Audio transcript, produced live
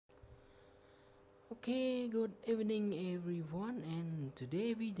Okay, good evening everyone, and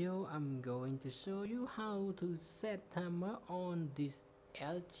today video I'm going to show you how to set timer on this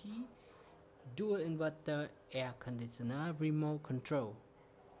LG dual inverter air conditioner remote control.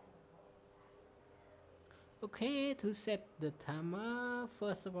 Okay, to set the timer,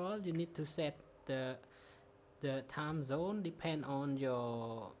 first of all you need to set the time zone depend on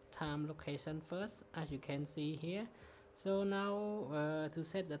your time location first, as you can see here. So now to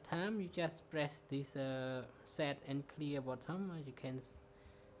set the time, you just press this set and clear button, as you can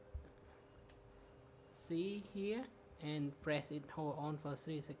see here, and press it, hold on for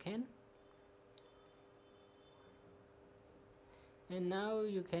 3 seconds, and now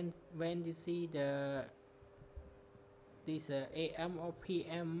you can, when you see this AM or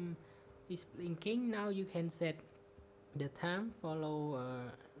PM is blinking, now you can set the time follow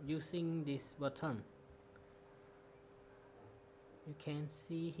using this button, you can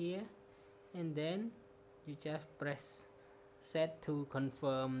see here, and then you just press set to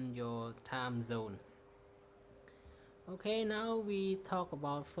confirm your time zone. Okay, now we talk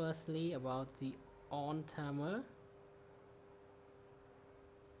about firstly about the on timer.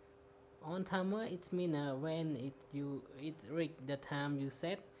 On timer, it means when it reach the time you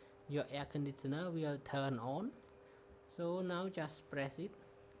set, your air conditioner will turn on. So now just press it,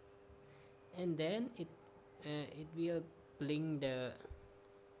 and then it will blink the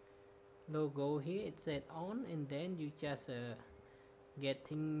logo here, it said on, and then you just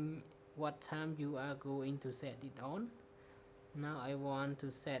getting what time you are going to set it on. Now I want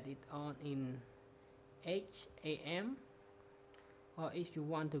to set it on in 8 AM, or if you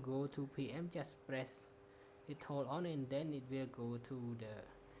want to go to PM, just press it, hold on, and then it will go to the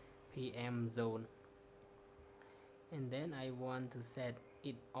PM zone. And then I want to set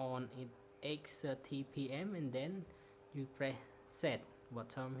it on at 8:30 PM, and then you press set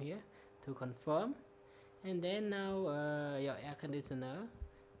bottom here to confirm, and then now your air conditioner,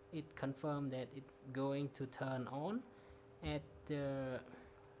 it confirm that it's going to turn on at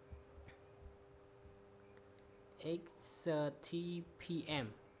 8:30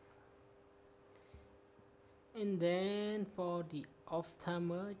 PM. And then for the off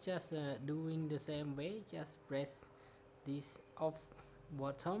timer, just doing the same way, just press this off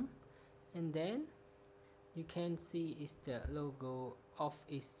button, and then you can see is the logo off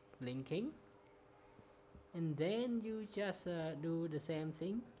is blinking, and then you just do the same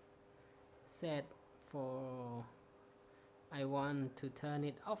thing, set for, I want to turn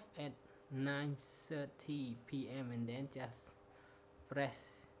it off at 9:30 PM, and then just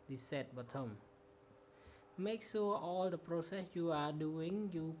press the set button. Make sure all the process you are doing,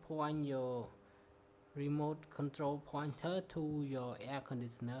 you point your remote control pointer to your air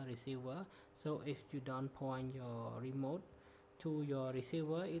conditioner receiver. So if you don't point your remote to your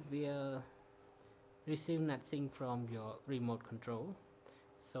receiver, it will receive nothing from your remote control,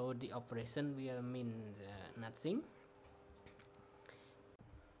 so the operation will mean nothing.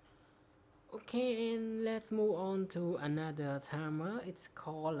 Okay, and let's move on to another timer. It's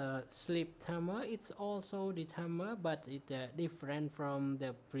called a sleep timer. It's also the timer, but it's different from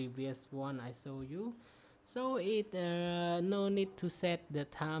the previous one I showed you. So it no need to set the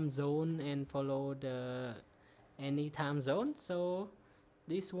time zone and follow the any time zone. So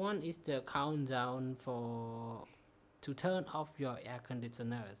this one is the countdown for to turn off your air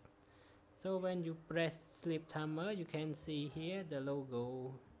conditioners. So when you press sleep timer, you can see here the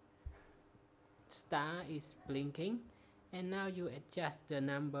logo star is blinking, and now you adjust the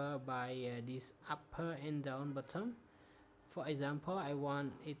number by this upper and down button. For example, I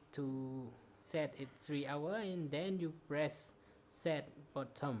want it to set it 3 hours, and then you press set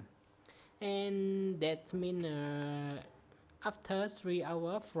button, and that means after 3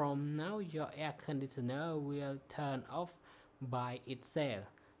 hours from now your air conditioner will turn off by itself.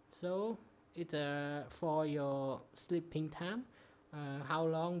 So it's for your sleeping time, how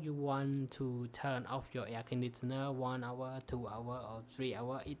long you want to turn off your air conditioner, 1 hour, 2 hour, or 3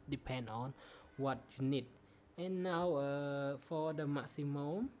 hour, it depends on what you need. And now for the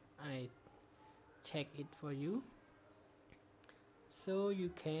maximum, I check it for you, so you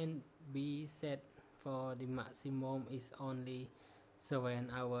can be set for the maximum is only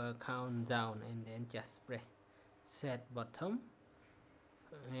 7 hour countdown, and then just press set button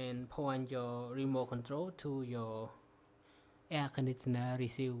and point your remote control to your air conditioner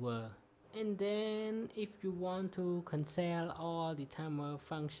receiver. And then if you want to cancel all the timer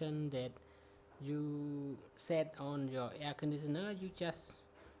function that you set on your air conditioner, you just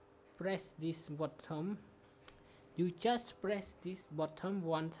press this button. You just press this button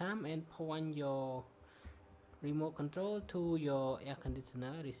one time and point your remote control to your air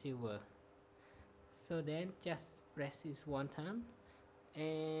conditioner receiver. So then just press this one time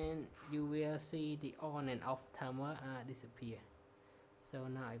and you will see the on and off timer disappear. So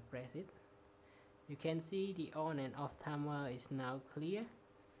now I press it, you can see the on and off timer is now clear.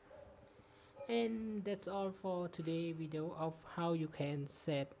 And that's all for today's video of how you can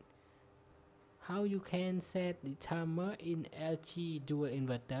set the timer in LG dual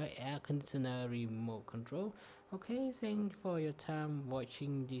inverter air conditioner remote control. Okay, thanks for your time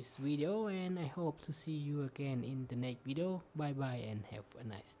watching this video, and I hope to see you again in the next video. Bye bye and have a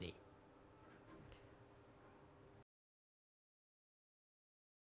nice day.